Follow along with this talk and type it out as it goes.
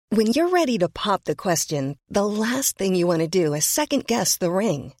When you're ready to pop the question, the last thing you want to do is second-guess the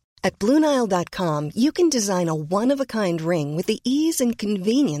ring. At BlueNile.com, you can design a one-of-a-kind ring with the ease and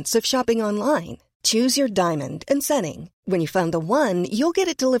convenience of shopping online. Choose your diamond and setting. When you find the one, you'll get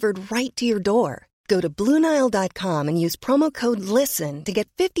it delivered right to your door. Go to BlueNile.com and use promo code LISTEN to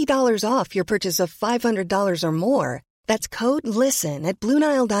get $50 off your purchase of $500 or more. That's code LISTEN at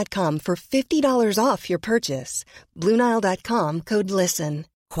BlueNile.com for $50 off your purchase. BlueNile.com, code LISTEN.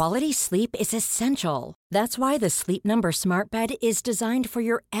 Quality sleep is essential. That's why the Sleep Number Smart Bed is designed for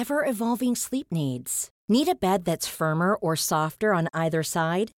your ever-evolving sleep needs. Need a bed that's firmer or softer on either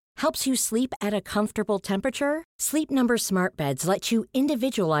side? Helps you sleep at a comfortable temperature? Sleep Number Smart Beds let you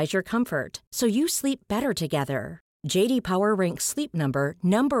individualize your comfort, so you sleep better together. J.D. Power ranks Sleep Number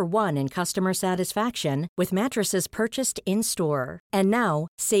number 1 in customer satisfaction with mattresses purchased in-store. And now,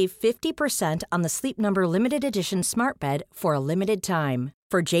 save 50% on the Sleep Number Limited Edition Smart Bed for a limited time.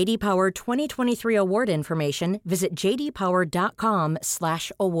 For J.D. Power 2023 award information, visit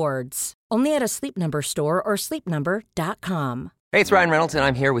jdpower.com/awards. Only at a Sleep Number store or sleepnumber.com. Hey, it's Ryan Reynolds, and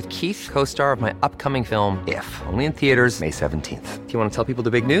I'm here with Keith, co-star of my upcoming film, If, only in theaters May 17th. Do you want to tell people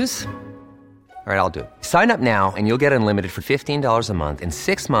the big news? All right, I'll do it. Sign up now and you'll get unlimited for $15 a month and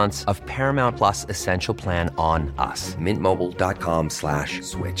 6 months of Paramount Plus Essential Plan on us.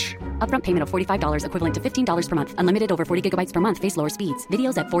 MintMobile.com/switch. Upfront payment of $45 equivalent to $15 per month. Unlimited over 40 gigabytes per month. Face lower speeds.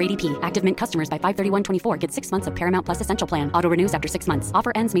 Videos at 480p. Active Mint customers by 531.24 get 6 months of Paramount Plus Essential Plan. Auto renews after 6 months.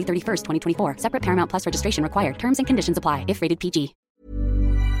 Offer ends May 31st, 2024. Separate Paramount Plus registration required. Terms and conditions apply if rated PG.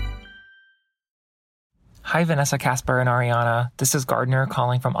 Hi, Vanessa, Casper, and Ariana. This is Gardner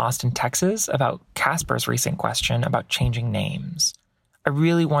calling from Austin, Texas, about Casper's recent question about changing names. I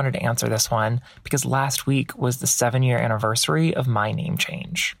really wanted to answer this one because last week was the 7-year anniversary of my name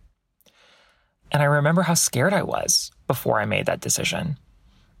change. And I remember how scared I was before I made that decision.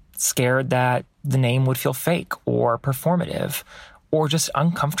 Scared that the name would feel fake or performative or just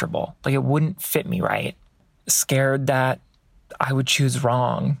uncomfortable, like it wouldn't fit me right. Scared that I would choose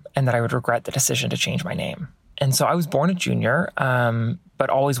wrong and that I would regret the decision to change my name. And so I was born a junior, but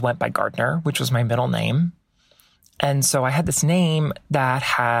always went by Gardner, which was my middle name. And so I had this name that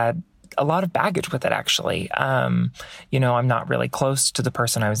had a lot of baggage with it, actually. I'm not really close to the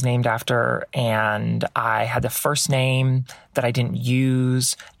person I was named after, and I had the first name that I didn't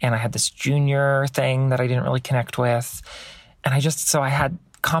use, and I had this junior thing that I didn't really connect with. And I had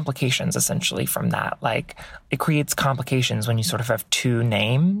complications essentially from that. Like, it creates complications when you sort of have two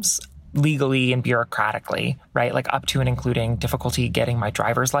names legally and bureaucratically, right? Like up to and including difficulty getting my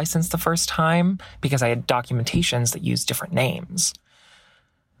driver's license the first time because I had documentations that used different names.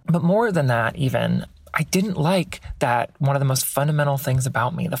 But more than that, even, I didn't like that one of the most fundamental things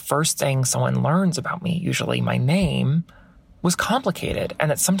about me, the first thing someone learns about me, usually my name, was complicated, and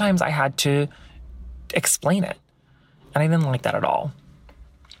that sometimes I had to explain it. And I didn't like that at all.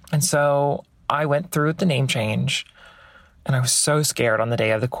 And so I went through with the name change, and I was so scared on the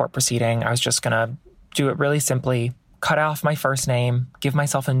day of the court proceeding. I was just going to do it really simply, cut off my first name, give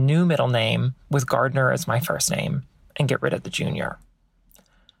myself a new middle name with Gardner as my first name, and get rid of the junior.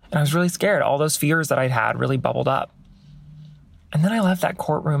 And I was really scared. All those fears that I'd had really bubbled up. And then I left that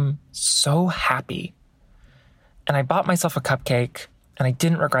courtroom so happy. And I bought myself a cupcake, and I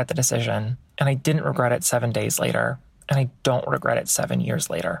didn't regret the decision, and I didn't regret it 7 days later. And I don't regret it 7 years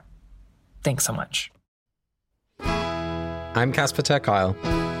later. Thanks so much. I'm Casper ter Kuile.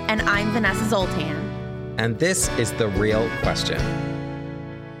 And I'm Vanessa Zoltan. And this is The Real Question.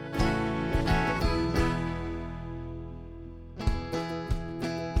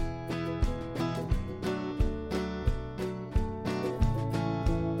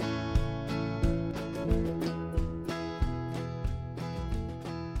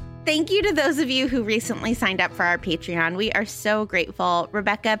 Thank you to those of you who recently signed up for our Patreon. We are so grateful.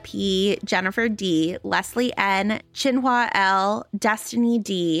 Rebecca P., Jennifer D., Leslie N., Chinhua L., Destiny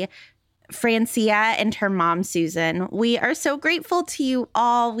D., Francia, and her mom, Susan. We are so grateful to you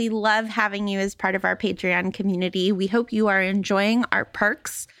all. We love having you as part of our Patreon community. We hope you are enjoying our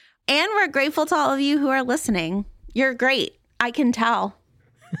perks. And we're grateful to all of you who are listening. You're great. I can tell.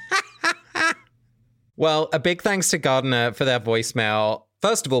 Well, a big thanks to Gardner for their voicemail.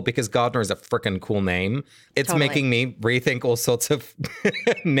 First of all, because Gardner is a freaking cool name. It's Totally. making me rethink all sorts of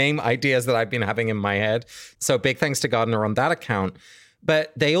name ideas that I've been having in my head. So big thanks to Gardner on that account.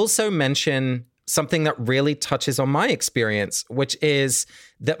 But they also mention something that really touches on my experience, which is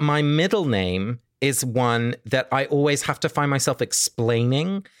that my middle name is one that I always have to find myself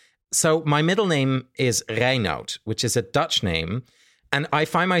explaining. So my middle name is Reinoud, which is a Dutch name. And I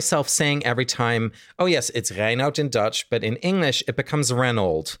find myself saying every time, oh yes, it's Reinoud in Dutch, but in English, it becomes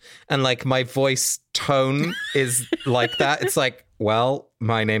Reynold. And like my voice tone is like that. It's like, well,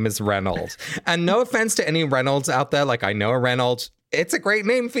 my name is Reynold. And no offense to any Reynolds out there. Like I know a Reynold. It's a great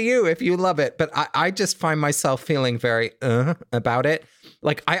name for you if you love it. But I just find myself feeling very about it.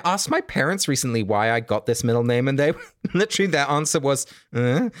 Like I asked my parents recently why I got this middle name, and they literally their answer was,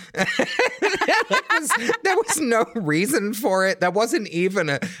 there was no reason for it. There wasn't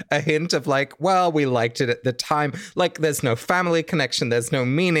even a hint of like, well, we liked it at the time. Like there's no family connection. There's no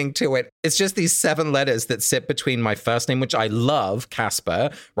meaning to it. It's just these 7 letters that sit between my first name, which I love, Casper,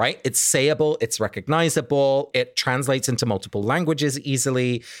 right? It's sayable. It's recognizable. It translates into multiple languages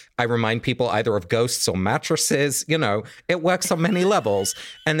easily. I remind people either of ghosts or mattresses. You know, it works on many levels.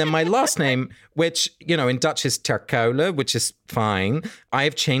 And then my last name, which, you know, in Dutch is Ter Kuile, which is fine.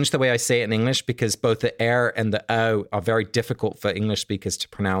 I've changed the way I say it in English because both the R and the O are very difficult for English speakers to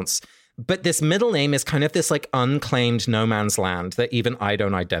pronounce. But this middle name is kind of this like unclaimed no man's land that even I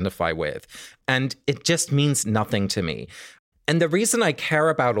don't identify with. And it just means nothing to me. And the reason I care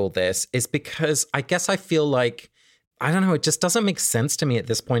about all this is because I guess I feel like, I don't know, it just doesn't make sense to me at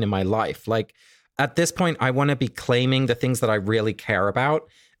this point in my life. Like, at this point, I want to be claiming the things that I really care about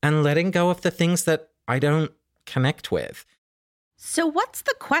and letting go of the things that I don't connect with. So what's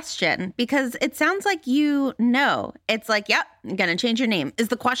the question? Because it sounds like you know. It's like, yep, I'm going to change your name. Is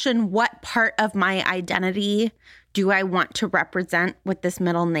the question, what part of my identity do I want to represent with this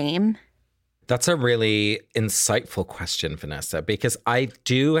middle name? That's a really insightful question, Vanessa, because I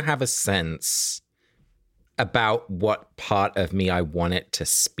do have a sense about what part of me I want it to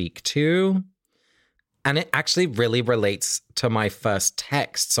speak to. And it actually really relates to my first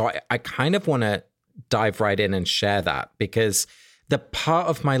text. So I kind of want to dive right in and share that, because the part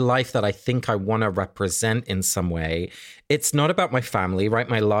of my life that I think I want to represent in some way, it's not about my family, right?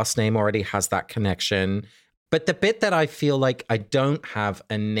 My last name already has that connection. But the bit that I feel like I don't have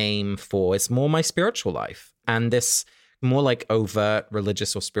a name for is more my spiritual life and this more like overt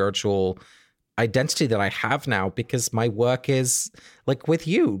religious or spiritual identity that I have now, because my work is like with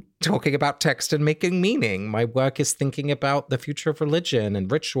you talking about text and making meaning. My work is thinking about the future of religion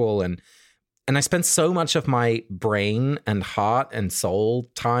and ritual. And I spend so much of my brain and heart and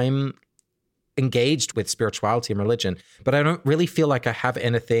soul time engaged with spirituality and religion, but I don't really feel like I have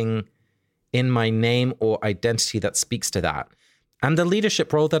anything in my name or identity that speaks to that. And the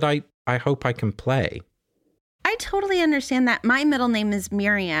leadership role that I hope I can play. I totally understand that. My middle name is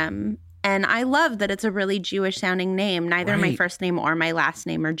Miriam. And I love that it's a really Jewish sounding name. Neither my first name or my last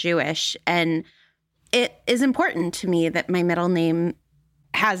name are Jewish. And it is important to me that my middle name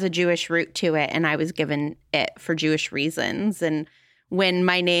has a Jewish root to it. And I was given it for Jewish reasons. And when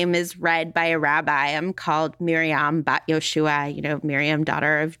my name is read by a rabbi, I'm called Miriam Bat Yoshua, you know, Miriam,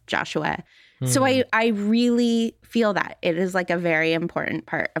 daughter of Joshua. So I really feel that it is like a very important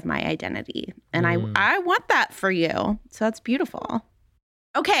part of my identity. And I want that for you. So that's beautiful.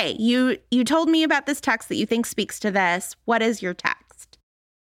 Okay, you told me about this text that you think speaks to this. What is your text?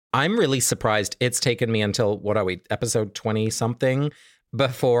 I'm really surprised it's taken me until, what are we, episode 20-something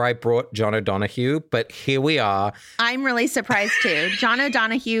before I brought John O'Donohue, but here we are. I'm really surprised too. John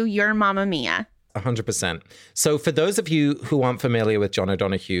O'Donohue, you're Mamma Mia. 100%. So for those of you who aren't familiar with John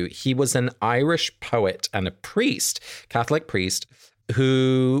O'Donohue, he was an Irish poet and a priest, Catholic priest,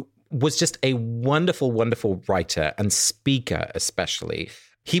 who was just a wonderful, wonderful writer and speaker, especially.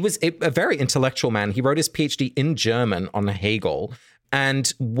 He was a very intellectual man. He wrote his PhD in German on Hegel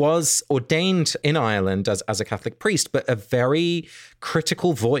and was ordained in Ireland as a Catholic priest, but a very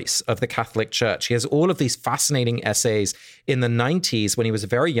critical voice of the Catholic Church. He has all of these fascinating essays in the 90s when he was a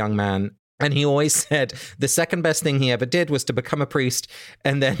very young man. And he always said the second best thing he ever did was to become a priest.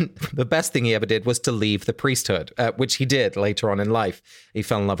 And then the best thing he ever did was to leave the priesthood, which he did later on in life. He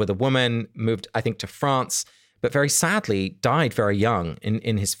fell in love with a woman, moved, I think, to France, but very sadly died very young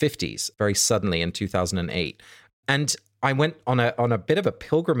in his 50s, very suddenly in 2008. And I went on a bit of a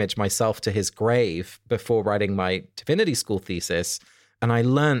pilgrimage myself to his grave before writing my divinity school thesis. And I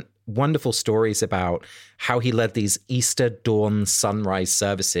learned wonderful stories about how he led these Easter dawn sunrise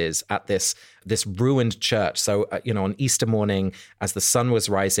services at this ruined church. So, on Easter morning, as the sun was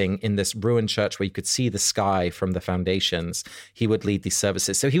rising in this ruined church where you could see the sky from the foundations, he would lead these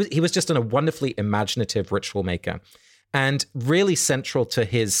services. So he was just a wonderfully imaginative ritual maker. And really central to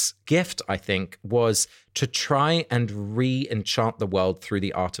his gift, I think, was to try and re-enchant the world through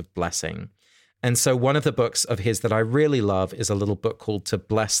the art of blessing. And so one of the books of his that I really love is a little book called To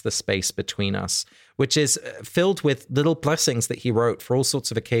Bless the Space Between Us, which is filled with little blessings that he wrote for all sorts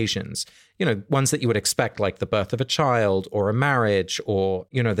of occasions. You know, ones that you would expect, like the birth of a child or a marriage or,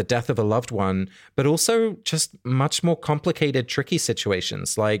 you know, the death of a loved one, but also just much more complicated, tricky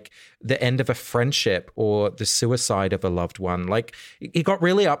situations like the end of a friendship or the suicide of a loved one. Like he got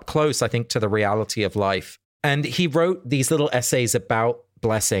really up close, I think, to the reality of life. And he wrote these little essays about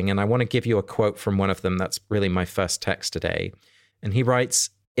blessing. And I want to give you a quote from one of them. That's really my first text today. And he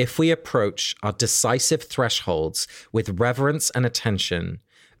writes, "If we approach our decisive thresholds with reverence and attention,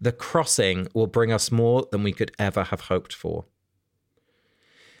 the crossing will bring us more than we could ever have hoped for."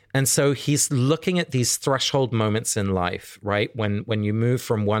 And so he's looking at these threshold moments in life, right? When you move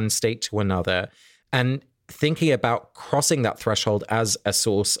from one state to another and thinking about crossing that threshold as a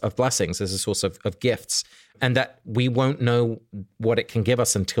source of blessings, as a source of gifts, and that we won't know what it can give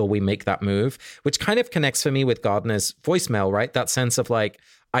us until we make that move, which kind of connects for me with Gardner's voicemail, right? That sense of like,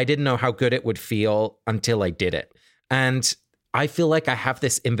 I didn't know how good it would feel until I did it. And I feel like I have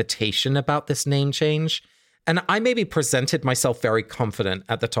this invitation about this name change. And I maybe presented myself very confident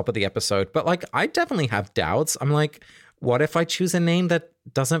at the top of the episode, but like, I definitely have doubts. I'm like, what if I choose a name that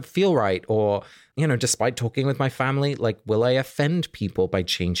doesn't feel right? Or, you know, despite talking with my family, like, will I offend people by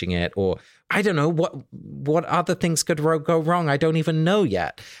changing it? Or I don't know, what other things could go wrong? I don't even know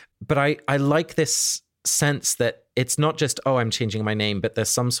yet. But I like this sense that it's not just, oh, I'm changing my name, but there's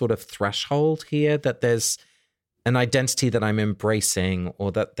some sort of threshold here, that there's an identity that I'm embracing,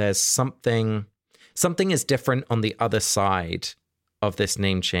 or that there's something is different on the other side of this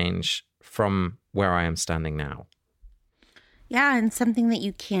name change from where I am standing now. Yeah, and something that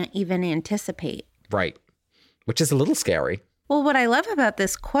you can't even anticipate. Right. Which is a little scary. Well, what I love about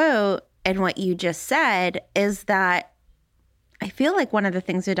this quote and what you just said is that I feel like one of the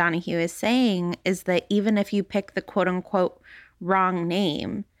things O'Donoghue is saying is that even if you pick the quote unquote wrong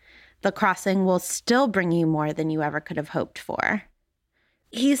name, the crossing will still bring you more than you ever could have hoped for.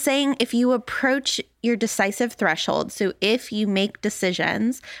 He's saying if you approach your decisive threshold, so if you make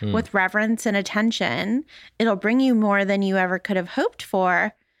decisions with reverence and attention, it'll bring you more than you ever could have hoped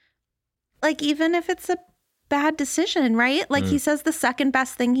for. Like, even if it's a bad decision, right? Like he says the second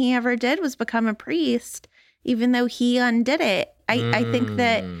best thing he ever did was become a priest, even though he undid it. I think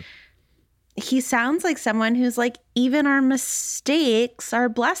that he sounds like someone who's like, even our mistakes are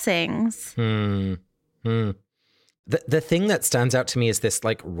blessings. The thing that stands out to me is this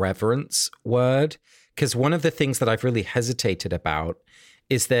like reverence word, because one of the things that I've really hesitated about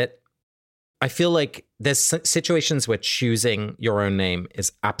is that I feel like there's situations where choosing your own name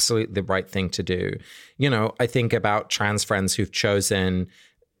is absolutely the right thing to do. You know, I think about trans friends who've chosen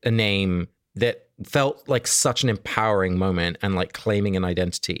a name that felt like such an empowering moment and like claiming an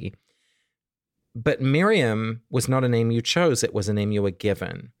identity. But Miriam was not a name you chose. It was a name you were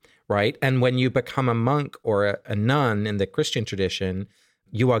given. Right. And when you become a monk or a nun in the Christian tradition,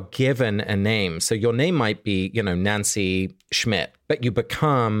 you are given a name. So your name might be, you know, Nancy Schmidt, but you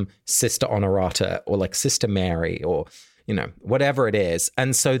become Sister Honorata or like Sister Mary or, you know, whatever it is.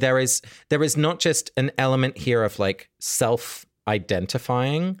 And so there is not just an element here of like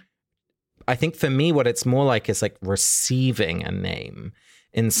self-identifying. I think for me, what it's more like is like receiving a name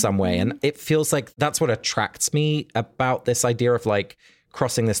in some way. And it feels like that's what attracts me about this idea of like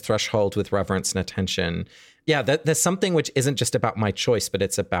crossing this threshold with reverence and attention. Yeah, there's something which isn't just about my choice, but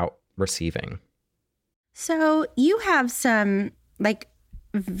it's about receiving. So you have some like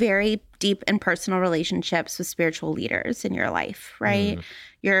very deep and personal relationships with spiritual leaders in your life, right?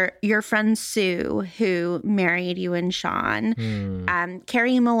 Your friend Sue, who married you and Sean,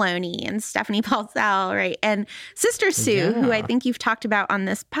 Carrie Maloney and Stephanie Paulsell, right? And Sister Sue, who I think you've talked about on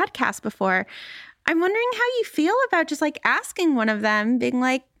this podcast before. I'm wondering how you feel about just like asking one of them, being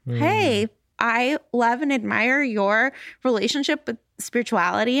like, hey, I love and admire your relationship with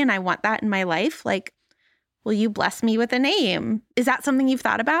spirituality and I want that in my life. Like, will you bless me with a name? Is that something you've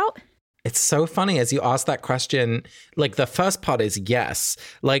thought about? It's so funny as you ask that question. Like the first part is yes.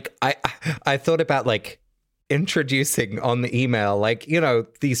 Like I thought about like introducing on the email, like, you know,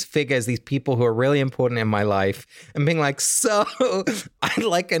 these figures, these people who are really important in my life and being like, so I'd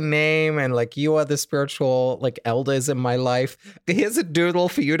like a name and like you are the spiritual like elders in my life. Here's a doodle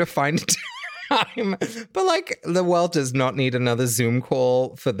for you to find time. But like the world does not need another Zoom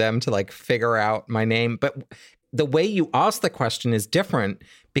call for them to like figure out my name. But the way you ask the question is different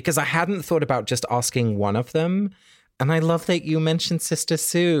because I hadn't thought about just asking one of them. And I love that you mentioned Sister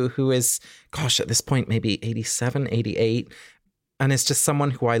Sue, who is, gosh, at this point, maybe 87, 88. And it's just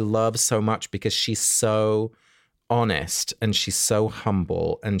someone who I love so much because she's so honest and she's so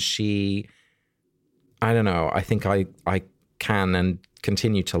humble and she I don't know. I think I can and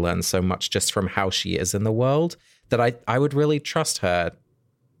continue to learn so much just from how she is in the world that I would really trust her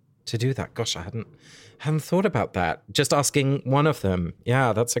to do that. Gosh, I hadn't thought about that. Just asking one of them.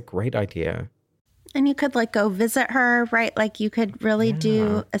 Yeah, that's a great idea. And you could like go visit her, right? Like you could really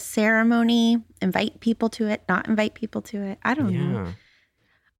do a ceremony, invite people to it, not invite people to it. I don't know.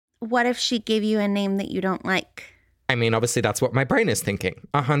 What if she gave you a name that you don't like? I mean, obviously that's what my brain is thinking.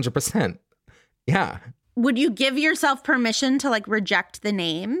 100%. Yeah. Would you give yourself permission to like reject the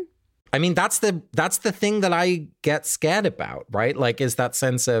name? I mean, that's the thing that I get scared about, right? Like, is that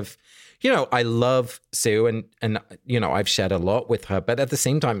sense of, you know, I love Sue and you know, I've shared a lot with her, but at the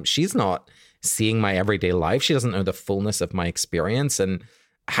same time, she's not seeing my everyday life. She doesn't know the fullness of my experience. And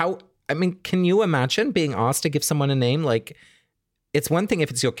can you imagine being asked to give someone a name? Like, it's one thing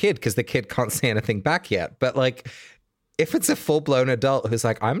if it's your kid, because the kid can't say anything back yet. But like, if it's a full-blown adult who's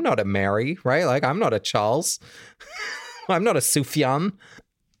like, I'm not a Mary, right? Like, I'm not a Charles. I'm not a Sufyan.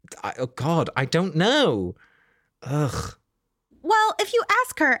 Oh, God, I don't know. Ugh. Well, if you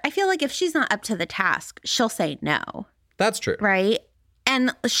ask her, I feel like if she's not up to the task, she'll say no. That's true. Right?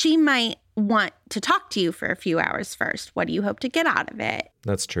 And she might want to talk to you for a few hours first. What do you hope to get out of it?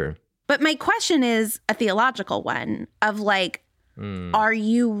 That's true. But my question is a theological one of like, are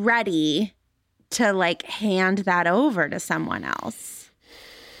you ready to like hand that over to someone else?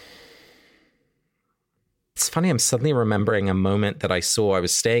 It's funny, I'm suddenly remembering a moment that I saw. I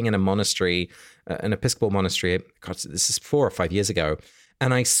was staying in a monastery, an Episcopal monastery. God, this is 4 or 5 years ago.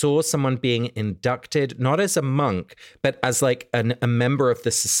 And I saw someone being inducted, not as a monk, but as like a member of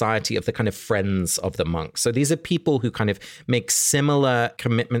the society of the kind of friends of the monk. So these are people who kind of make similar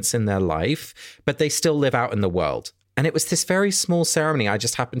commitments in their life, but they still live out in the world. And it was this very small ceremony. I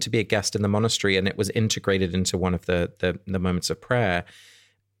just happened to be a guest in the monastery, and it was integrated into one of the moments of prayer.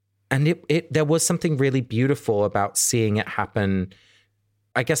 And there was something really beautiful about seeing it happen,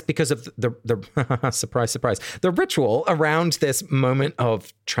 I guess because of the surprise, the ritual around this moment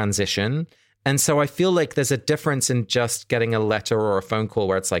of transition. And so I feel like there's a difference in just getting a letter or a phone call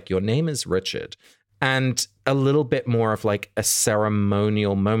where it's like, your name is Richard, and a little bit more of like a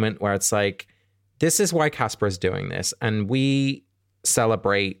ceremonial moment where it's like, this is why Casper is doing this. And we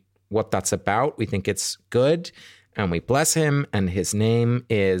celebrate what that's about. We think it's good, and we bless him, and his name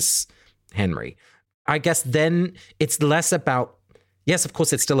is Henry. I guess then it's less about, yes, of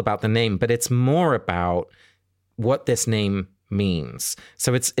course, it's still about the name, but it's more about what this name means.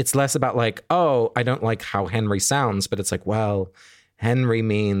 So it's less about like, oh, I don't like how Henry sounds, but it's like, well, Henry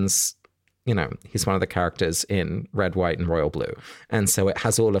means, you know, he's one of the characters in Red, White, and Royal Blue. And so it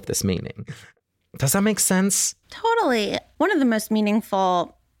has all of this meaning. Does that make sense? Totally. One of the most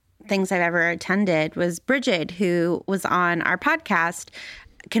meaningful things I've ever attended was Bridget, who was on our podcast,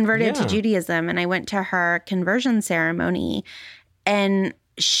 converted to Judaism. And I went to her conversion ceremony, and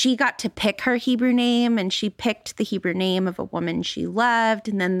she got to pick her Hebrew name, and she picked the Hebrew name of a woman she loved.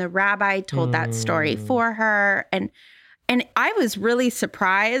 And then the rabbi told that story for her. And I was really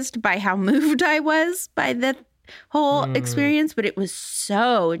surprised by how moved I was by the whole experience, but it was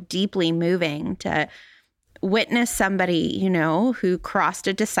so deeply moving to witness somebody, you know, who crossed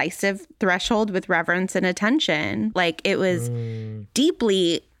a decisive threshold with reverence and attention. Like, it was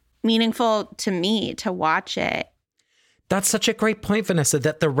deeply meaningful to me to watch it. That's such a great point, Vanessa,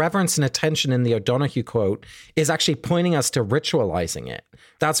 that the reverence and attention in the O'Donoghue quote is actually pointing us to ritualizing it.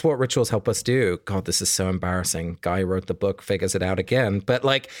 That's what rituals help us do. God, this is so embarrassing. Guy who wrote the book figures it out again. But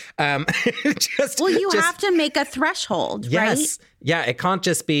like, have to make a threshold, right? Yeah, it can't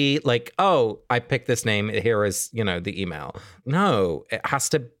just be like, oh, I picked this name. Here is, you know, the email. No, it has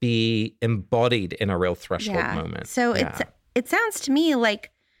to be embodied in a real threshold moment. So it sounds to me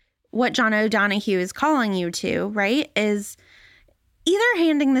like what John O'Donoghue is calling you to, right, is either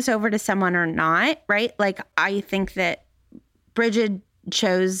handing this over to someone or not, right? Like, I think that Bridget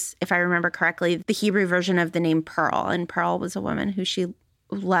chose, if I remember correctly, the Hebrew version of the name Pearl, and Pearl was a woman who she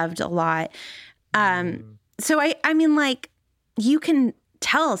loved a lot. So I mean, like, you can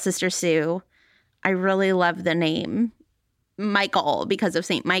tell Sister Sue, I really love the name Michael because of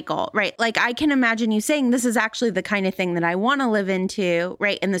St. Michael, right? Like, I can imagine you saying, this is actually the kind of thing that I want to live into,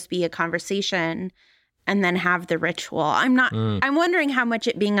 right? And this be a conversation, and then have the ritual. I'm wondering how much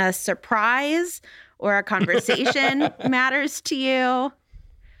it being a surprise or a conversation matters to you.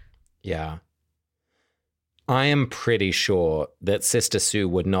 Yeah. I am pretty sure that Sister Sue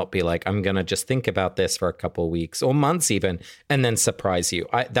would not be like, I'm going to just think about this for a couple of weeks or months even, and then surprise you.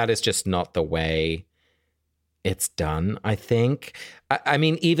 That is just not the way it's done, I think. I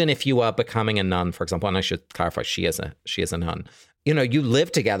mean, even if you are becoming a nun, for example, and I should clarify, she is a nun. you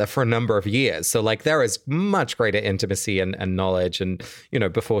live together for a number of years. So like there is much greater intimacy and knowledge and,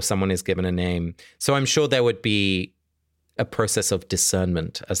 before someone is given a name. So I'm sure there would be a process of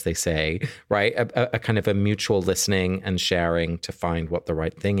discernment, as they say, right? A kind of a mutual listening and sharing to find what the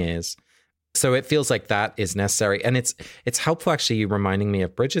right thing is. So it feels like that is necessary. And it's helpful actually reminding me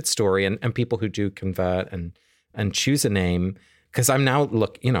of Bridget's story and people who do convert and choose a name. Because I'm now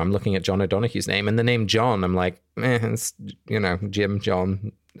I'm looking at John O'Donohue's name, and the name John, I'm like, it's, Jim,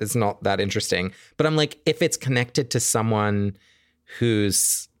 John, it's not that interesting. But I'm like, if it's connected to someone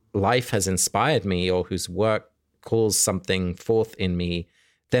whose life has inspired me or whose work calls something forth in me,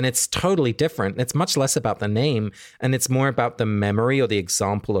 then it's totally different. It's much less about the name, and it's more about the memory or the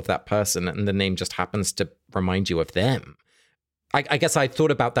example of that person, and the name just happens to remind you of them. I guess I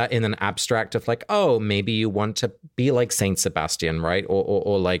thought about that in an abstract of like, oh, maybe you want to be like Saint Sebastian, right?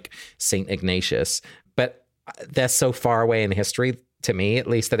 Or like Saint Ignatius. But they're so far away in history, to me at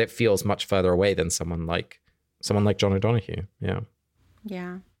least, that it feels much further away than someone like John O'Donohue. Yeah.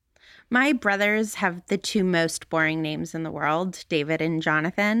 Yeah. My brothers have the two most boring names in the world, David and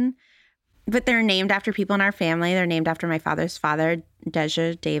Jonathan. But they're named after people in our family. They're named after my father's father,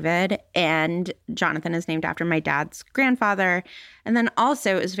 Deja David, and Jonathan is named after my dad's grandfather. And then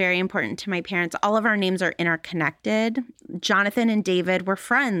also, it was very important to my parents, all of our names are interconnected. Jonathan and David were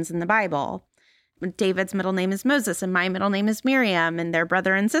friends in the Bible. David's middle name is Moses, and my middle name is Miriam, and they're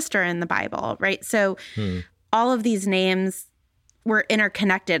brother and sister in the Bible, right? So all of these names were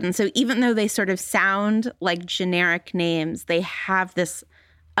interconnected. And so even though they sort of sound like generic names, they have this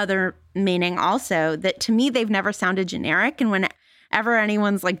other meaning also that to me, they've never sounded generic. And whenever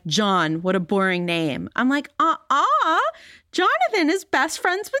anyone's like, John, what a boring name, I'm like, Jonathan is best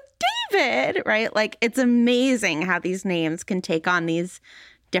friends with David, right? Like, it's amazing how these names can take on these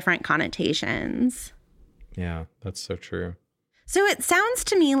different connotations. Yeah, that's so true. So it sounds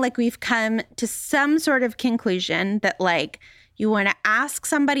to me like we've come to some sort of conclusion that like you want to ask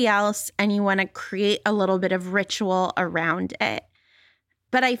somebody else and you want to create a little bit of ritual around it.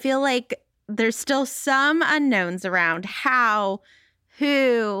 But I feel like there's still some unknowns around how,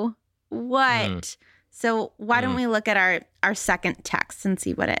 who, what. So why don't we look at our second text and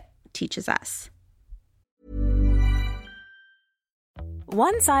see what it teaches us?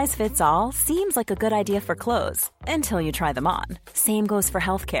 One size fits all seems like a good idea for clothes until you try them on. Same goes for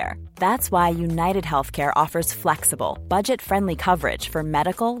healthcare. That's why United Healthcare offers flexible, budget-friendly coverage for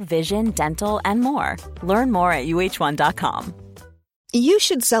medical, vision, dental, and more. Learn more at uh1.com. You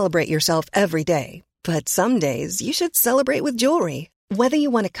should celebrate yourself every day, but some days you should celebrate with jewelry. Whether you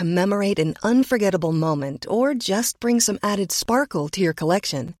want to commemorate an unforgettable moment or just bring some added sparkle to your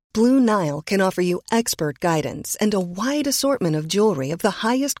collection, Blue Nile can offer you expert guidance and a wide assortment of jewelry of the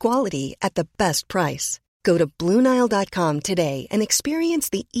highest quality at the best price. Go to BlueNile.com today and experience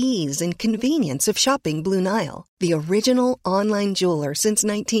the ease and convenience of shopping Blue Nile, the original online jeweler since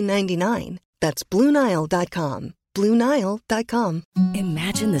 1999. That's BlueNile.com. BlueNile.com.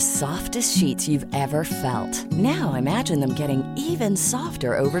 Imagine the softest sheets you've ever felt. Now imagine them getting even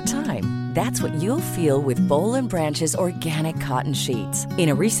softer over time. That's what you'll feel with Boll & Branch's organic cotton sheets. In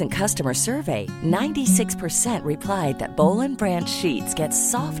a recent customer survey, 96% replied that Boll & Branch sheets get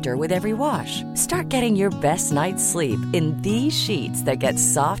softer with every wash. Start getting your best night's sleep in these sheets that get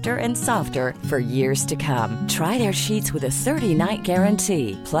softer and softer for years to come. Try their sheets with a 30-night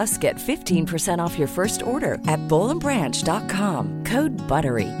guarantee. Plus, get 15% off your first order at BollandBranch.com. Code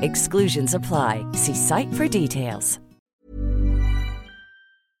BUTTERY. Exclusions apply. See site for details.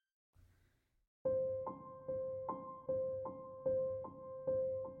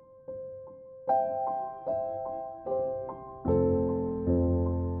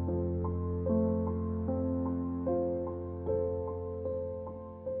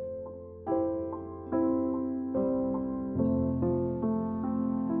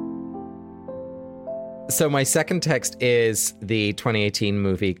 So my second text is the 2018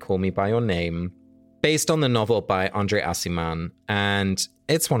 movie Call Me By Your Name, based on the novel by Andre Aciman. And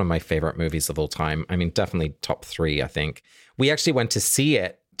it's one of my favorite movies of all time. I mean, definitely top 3, I think. We actually went to see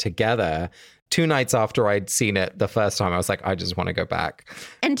it together 2 nights after I'd seen it the first time. I was like, I just want to go back.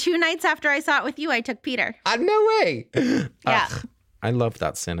 And 2 nights after I saw it with you, I took Peter. No way. Yeah. I love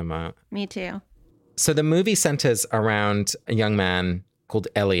that cinema. Me too. So the movie centers around a young man called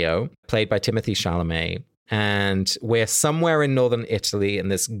Elio, played by Timothée Chalamet. And we're somewhere in northern Italy in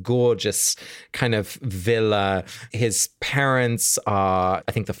this gorgeous kind of villa. His parents are,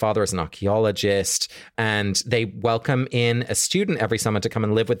 I think the father is an archaeologist, and they welcome in a student every summer to come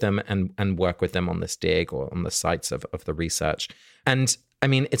and live with them and work with them on this dig or on the sites of the research. And I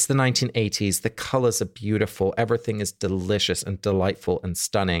mean, it's the 1980s. The colors are beautiful. Everything is delicious and delightful and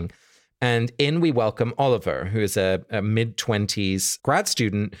stunning. And in we welcome Oliver, who is a mid-20s grad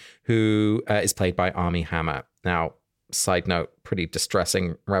student who is played by Armie Hammer. Now, side note, pretty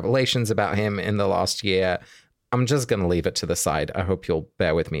distressing revelations about him in the last year. I'm just going to leave it to the side. I hope you'll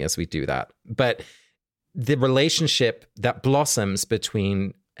bear with me as we do that. But the relationship that blossoms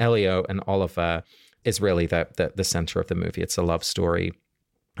between Elio and Oliver is really the center of the movie. It's a love story.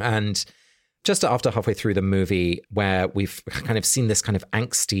 And just after halfway through the movie, where we've kind of seen this kind of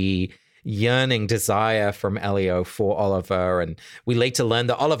angsty, yearning desire from Elio for Oliver, and we later learned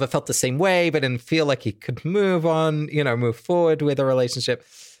that Oliver felt the same way, but didn't feel like he could move forward with a relationship.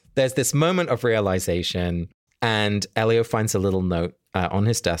 There's this moment of realization, and Elio finds a little note on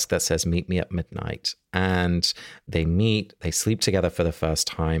his desk that says, "Meet me at midnight." And they meet, they sleep together for the first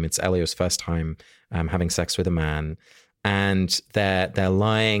time. It's Elio's first time having sex with a man. And they're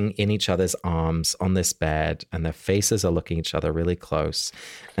lying in each other's arms on this bed, and their faces are looking each other really close.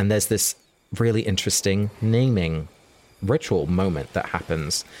 And there's this really interesting naming ritual moment that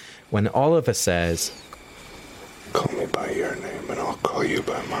happens when Oliver says, "Call me by your name and I'll call you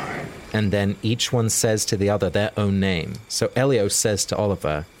by mine." And then each one says to the other their own name. So Elio says to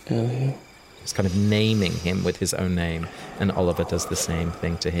Oliver, Elio. He's kind of naming him with his own name, and Oliver does the same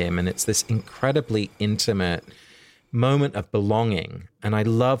thing to him. And it's this incredibly intimate moment of belonging. And I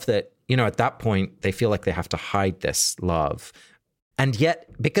love that, at that point, they feel like they have to hide this love. And yet,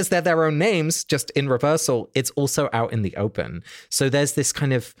 because they're their own names, just in reversal, it's also out in the open. So there's this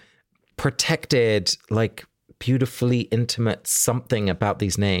kind of protected, like beautifully intimate something about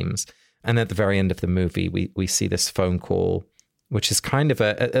these names. And at the very end of the movie, we see this phone call, which is kind of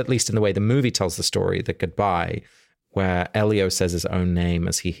at least in the way the movie tells the story, the goodbye, where Elio says his own name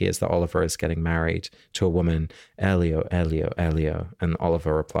as he hears that Oliver is getting married to a woman, Elio, Elio, Elio. And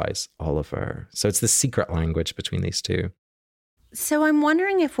Oliver replies, Oliver. So it's the secret language between these two. So I'm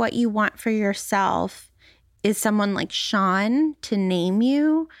wondering if what you want for yourself is someone like Sean to name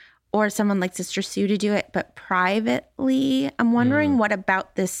you, or someone like Sister Sue to do it, but privately. I'm wondering what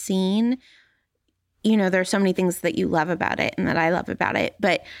about this scene, there's so many things that you love about it and that I love about it,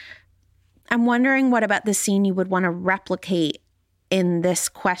 but I'm wondering what about this scene you would want to replicate in this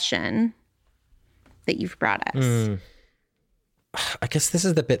question that you've brought us. I guess this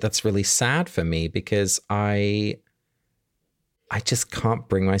is the bit that's really sad for me, because I just can't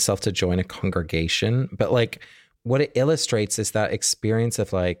bring myself to join a congregation. But like what it illustrates is that experience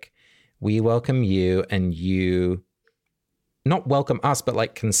of like, we welcome you and you not welcome us, but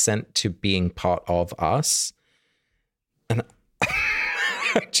like consent to being part of us. And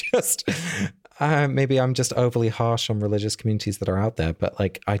maybe I'm just overly harsh on religious communities that are out there, but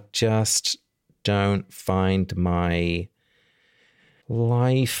like, I just don't find my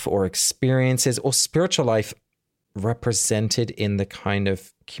life or experiences or spiritual life represented in the kind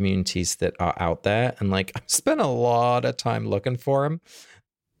of communities that are out there. And like, I've spent a lot of time looking for them,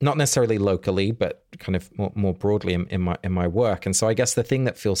 not necessarily locally, but kind of more broadly in my work. And so I guess the thing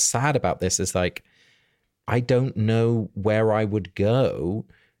that feels sad about this is like, I don't know where I would go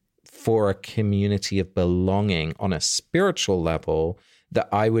for a community of belonging on a spiritual level that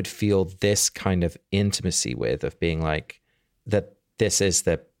I would feel this kind of intimacy with, of being like, that this is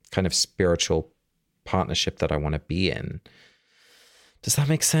the kind of spiritual partnership that I want to be in. Does that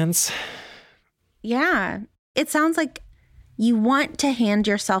make sense? Yeah. It sounds like you want to hand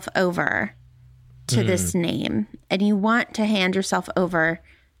yourself over to this name, and you want to hand yourself over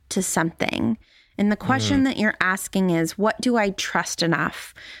to something. And the question that you're asking is, what do I trust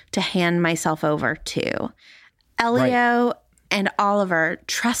enough to hand myself over to? Elio and Oliver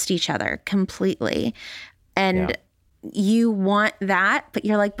trust each other completely. And you want that, but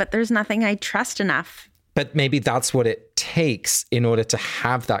you're like, but there's nothing I trust enough. But maybe that's what it takes in order to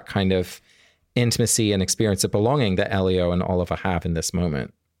have that kind of intimacy and experience of belonging that Elio and Oliver have in this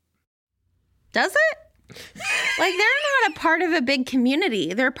moment. Does it? Like, they're not a part of a big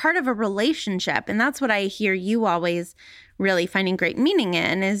community. They're part of a relationship. And that's what I hear you always really finding great meaning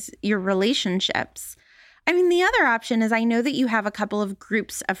in, is your relationships. I mean, the other option is, I know that you have a couple of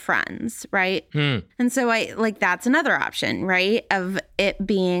groups of friends, right? And so that's another option, right? Of it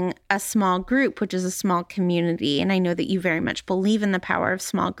being a small group, which is a small community. And I know that you very much believe in the power of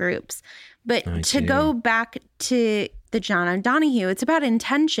small groups. But to go back to the John O'Donohue, it's about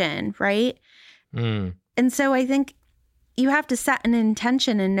intention, right? And so I think you have to set an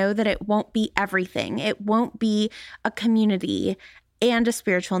intention and know that it won't be everything. It won't be a community and a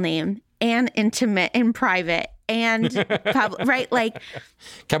spiritual name and intimate and private and public, right? Like,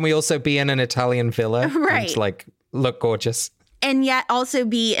 can we also be in an Italian villa? Right. And like look gorgeous? and yet also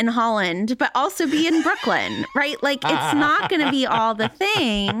be in Holland, but also be in Brooklyn, right? Like, it's not going to be all the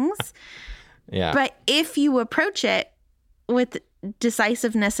things. Yeah. But if you approach it with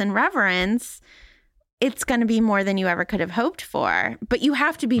decisiveness and reverence, it's going to be more than you ever could have hoped for. But you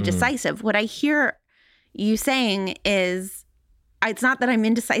have to be decisive. What I hear you saying is, it's not that I'm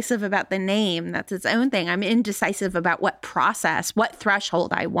indecisive about the name. That's its own thing. I'm indecisive about what process, what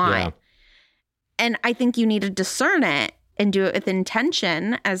threshold I want. Yeah. And I think you need to discern it and do it with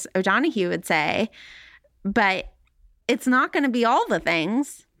intention, as O'Donoghue would say. But it's not going to be all the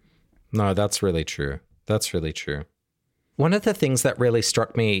things. No, that's really true. That's really true. One of the things that really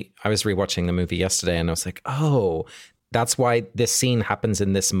struck me, I was rewatching the movie yesterday and I was like, oh, that's why this scene happens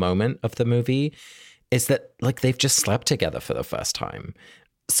in this moment of the movie, is that like they've just slept together for the first time.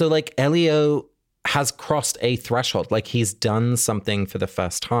 So like Elio has crossed a threshold, like he's done something for the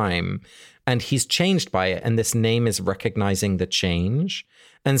first time and he's changed by it. And this name is recognizing the change.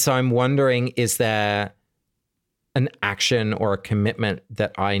 And so I'm wondering, is there an action or a commitment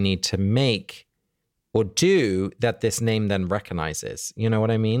that I need to make or do that this name then recognizes? You know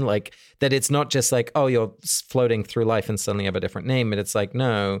what I mean? Like that it's not just like, oh, you're floating through life and suddenly have a different name. But it's like,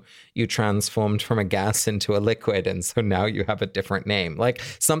 no, you transformed from a gas into a liquid. And so now you have a different name. Like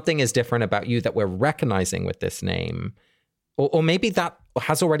something is different about you that we're recognizing with this name. Or maybe that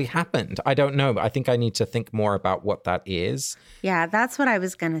has already happened. I don't know. But I think I need to think more about what that is. Yeah, that's what I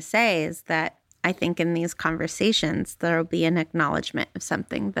was going to say, is that I think in these conversations, there'll be an acknowledgement of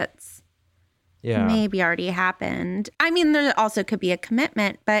something that's maybe already happened. I mean, there also could be a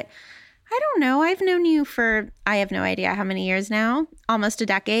commitment, but I don't know. I've known you for, I have no idea how many years now, almost a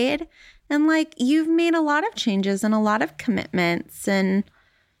decade. And like, you've made a lot of changes and a lot of commitments. And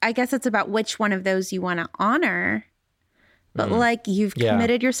I guess it's about which one of those you want to honor. But like, you've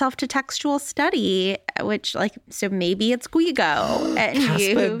committed yourself to textual study, which like, so maybe it's Guigo. And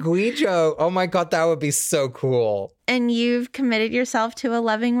Caspar Guigo. Oh my God, that would be so cool. And you've committed yourself to a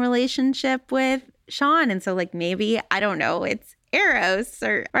loving relationship with Sean. And so like, maybe, I don't know, it's Eros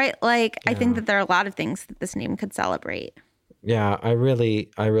or, right? Like, I think that there are a lot of things that this name could celebrate. Yeah, I really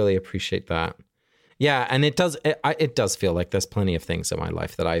appreciate that. Yeah, and it does feel like there's plenty of things in my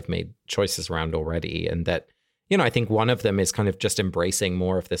life that I've made choices around already, and that, you know, I think one of them is kind of just embracing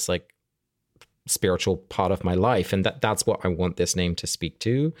more of this like spiritual part of my life, and that's what I want this name to speak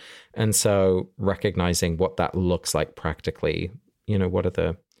to. And so recognizing what that looks like practically, you know, what are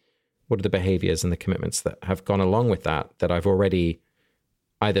the behaviors and the commitments that have gone along with that I've already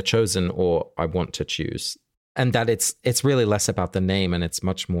either chosen or I want to choose. And that it's really less about the name and it's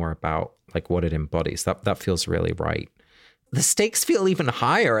much more about like what it embodies. That feels really right. The stakes feel even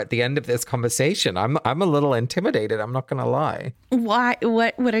higher at the end of this conversation. I'm a little intimidated. I'm not going to lie. Why?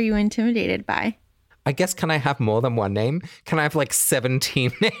 What are you intimidated by? I guess, can I have more than one name? Can I have like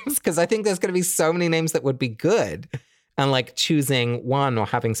 17 names? Because I think there's going to be so many names that would be good. And like choosing one or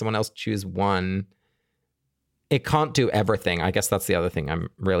having someone else choose one, it can't do everything. I guess that's the other thing I'm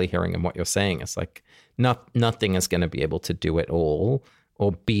really hearing in what you're saying. It's like nothing is going to be able to do it all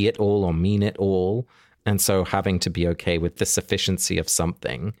or be it all or mean it all. And so having to be okay with the sufficiency of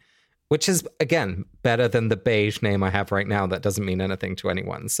something, which is, again, better than the beige name I have right now that doesn't mean anything to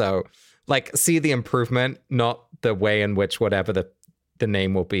anyone. So like, see the improvement, not the way in which whatever the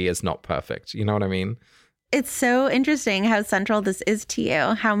name will be is not perfect. You know what I mean? It's so interesting how central this is to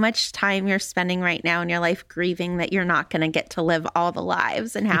you, how much time you're spending right now in your life grieving that you're not going to get to live all the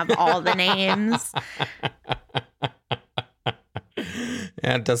lives and have all the names.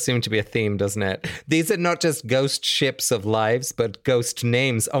 Yeah, it does seem to be a theme, doesn't it? These are not just ghost ships of lives, but ghost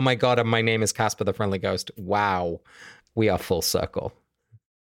names. Oh my God, my name is Caspar the Friendly Ghost. Wow. We are full circle.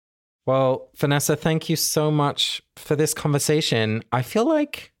 Well, Vanessa, thank you so much for this conversation. I feel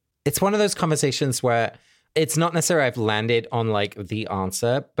like it's one of those conversations where it's not necessarily I've landed on like the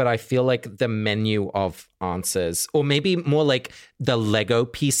answer, but I feel like the menu of answers, or maybe more like the Lego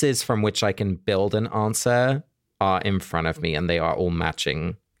pieces from which I can build an answer, are in front of me and they are all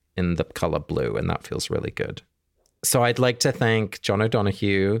matching in the color blue, and that feels really good. So I'd like to thank John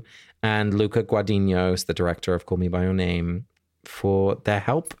O'Donoghue and Luca Guadagnino, the director of Call Me By Your Name, for their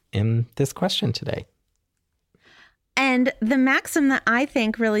help in this question today. And the maxim that I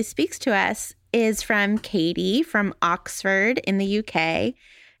think really speaks to us is from Katie from Oxford in the UK.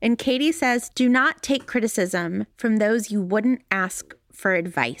 And Katie says, do not take criticism from those you wouldn't ask for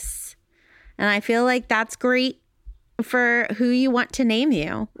advice. And I feel like that's great for who you want to name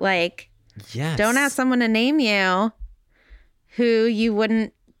you. Like, yes. Don't ask someone to name you who you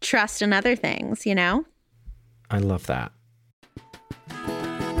wouldn't trust in other things, you know? I love that.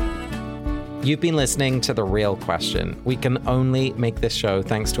 You've been listening to The Real Question. We can only make this show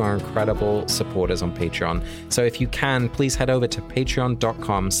thanks to our incredible supporters on Patreon. So if you can, please head over to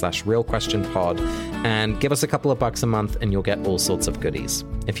patreon.com/realquestionpod and give us a couple of bucks a month and you'll get all sorts of goodies.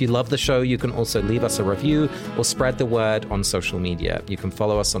 If you love the show, you can also leave us a review or spread the word on social media. You can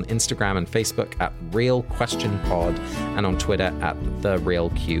follow us on Instagram and Facebook at Real Question Pod and on Twitter at The Real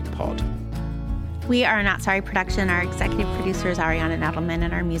Q Pod. We are Not Sorry Production. Our executive producer is Ariana Nettleman,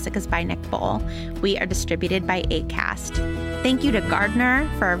 and our music is by Nick Bowl. We are distributed by Acast. Thank you to Gardner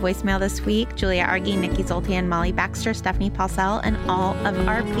for our voicemail this week, Julia Argy, Nikki Zoltan, Molly Baxter, Stephanie Paulsell, and all of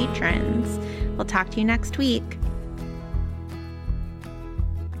our patrons. We'll talk to you next week.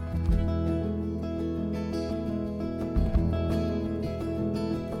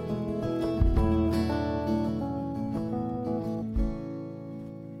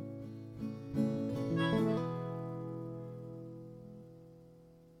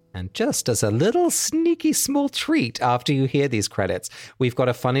 And just as a little sneaky small treat after you hear these credits, we've got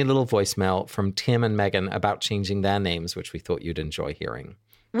a funny little voicemail from Tim and Megan about changing their names, which we thought you'd enjoy hearing.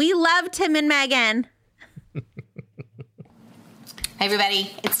 We love Tim and Megan. Hey, everybody.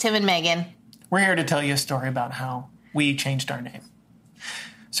 It's Tim and Megan. We're here to tell you a story about how we changed our name.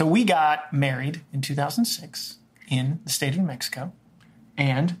 So we got married in 2006 in the state of New Mexico,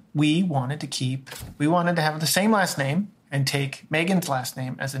 and we wanted to have the same last name and take Megan's last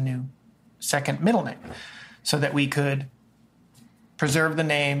name as a new second middle name so that we could preserve the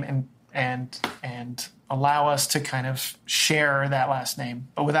name and allow us to kind of share that last name,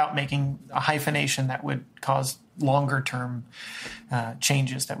 but without making a hyphenation that would cause longer term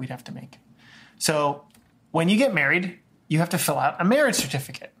changes that we'd have to make. So when you get married, you have to fill out a marriage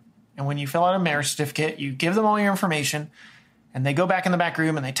certificate. And when you fill out a marriage certificate, you give them all your information and they go back in the back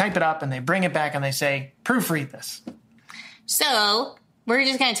room and they type it up and they bring it back and they say, proofread this. So we're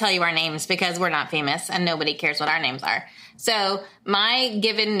just going to tell you our names because we're not famous and nobody cares what our names are. So my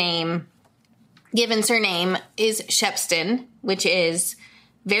given surname is Shepston, which is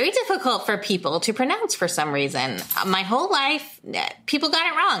very difficult for people to pronounce for some reason. My whole life, people got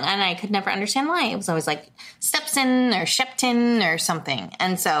it wrong, and I could never understand why. It was always like Stepson or Shepton or something.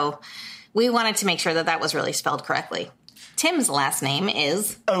 And so we wanted to make sure that was really spelled correctly. Tim's last name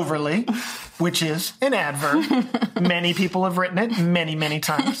is Overly, which is an adverb. Many people have written it many, many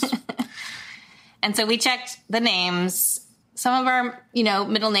times. And so we checked the names. Some of our,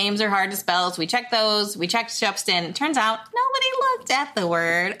 middle names are hard to spell. So we checked those. We checked Shepston. Turns out nobody looked at the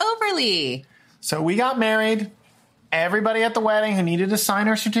word Overly. So we got married. Everybody at the wedding who needed to sign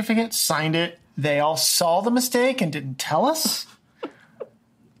our certificate signed it. They all saw the mistake and didn't tell us.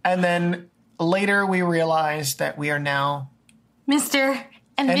 And then later we realized that we are now Mr.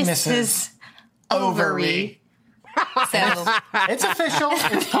 and Mrs. Overy. So it's official.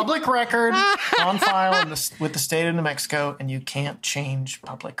 It's public record on file with the state of New Mexico, and you can't change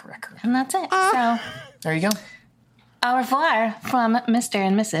public record. And that's it. So there you go. Au revoir from Mr.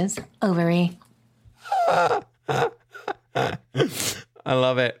 and Mrs. Overy. I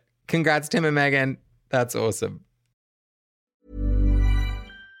love it. Congrats, Tim and Megan. That's awesome.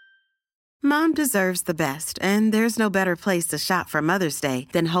 Mom deserves the best, and there's no better place to shop for Mother's Day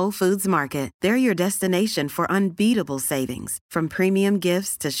than Whole Foods Market. They're your destination for unbeatable savings, from premium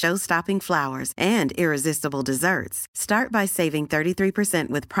gifts to show-stopping flowers and irresistible desserts. Start by saving 33%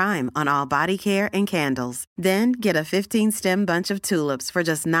 with Prime on all body care and candles. Then get a 15-stem bunch of tulips for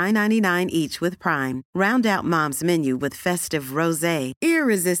just $9.99 each with Prime. Round out Mom's menu with festive rosé,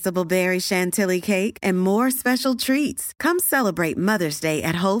 irresistible berry chantilly cake, and more special treats. Come celebrate Mother's Day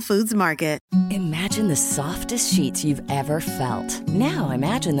at Whole Foods Market. Imagine the softest sheets you've ever felt. Now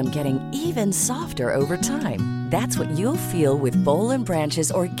imagine them getting even softer over time. That's what you'll feel with Boll &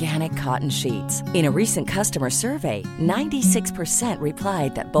 Branch's organic cotton sheets. In a recent customer survey, 96%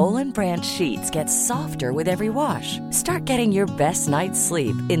 replied that Boll & Branch sheets get softer with every wash. Start getting your best night's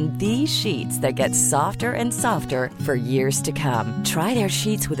sleep in these sheets that get softer and softer for years to come. Try their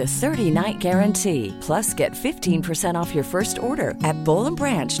sheets with a 30-night guarantee. Plus, get 15% off your first order at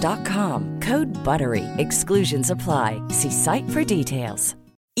bollandbranch.com. Code BUTTERY. Exclusions apply. See site for details.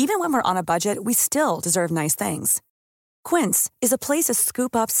 Even when we're on a budget, we still deserve nice things. Quince is a place to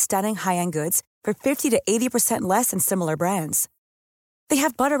scoop up stunning high-end goods for 50 to 80% less than similar brands. They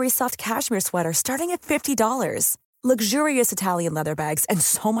have buttery soft cashmere sweaters starting at $50, luxurious Italian leather bags, and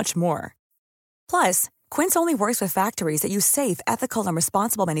so much more. Plus, Quince only works with factories that use safe, ethical, and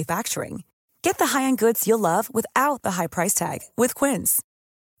responsible manufacturing. Get the high-end goods you'll love without the high price tag with Quince.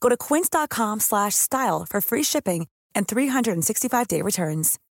 Go to quince.com/style for free shipping and 365-day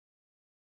returns.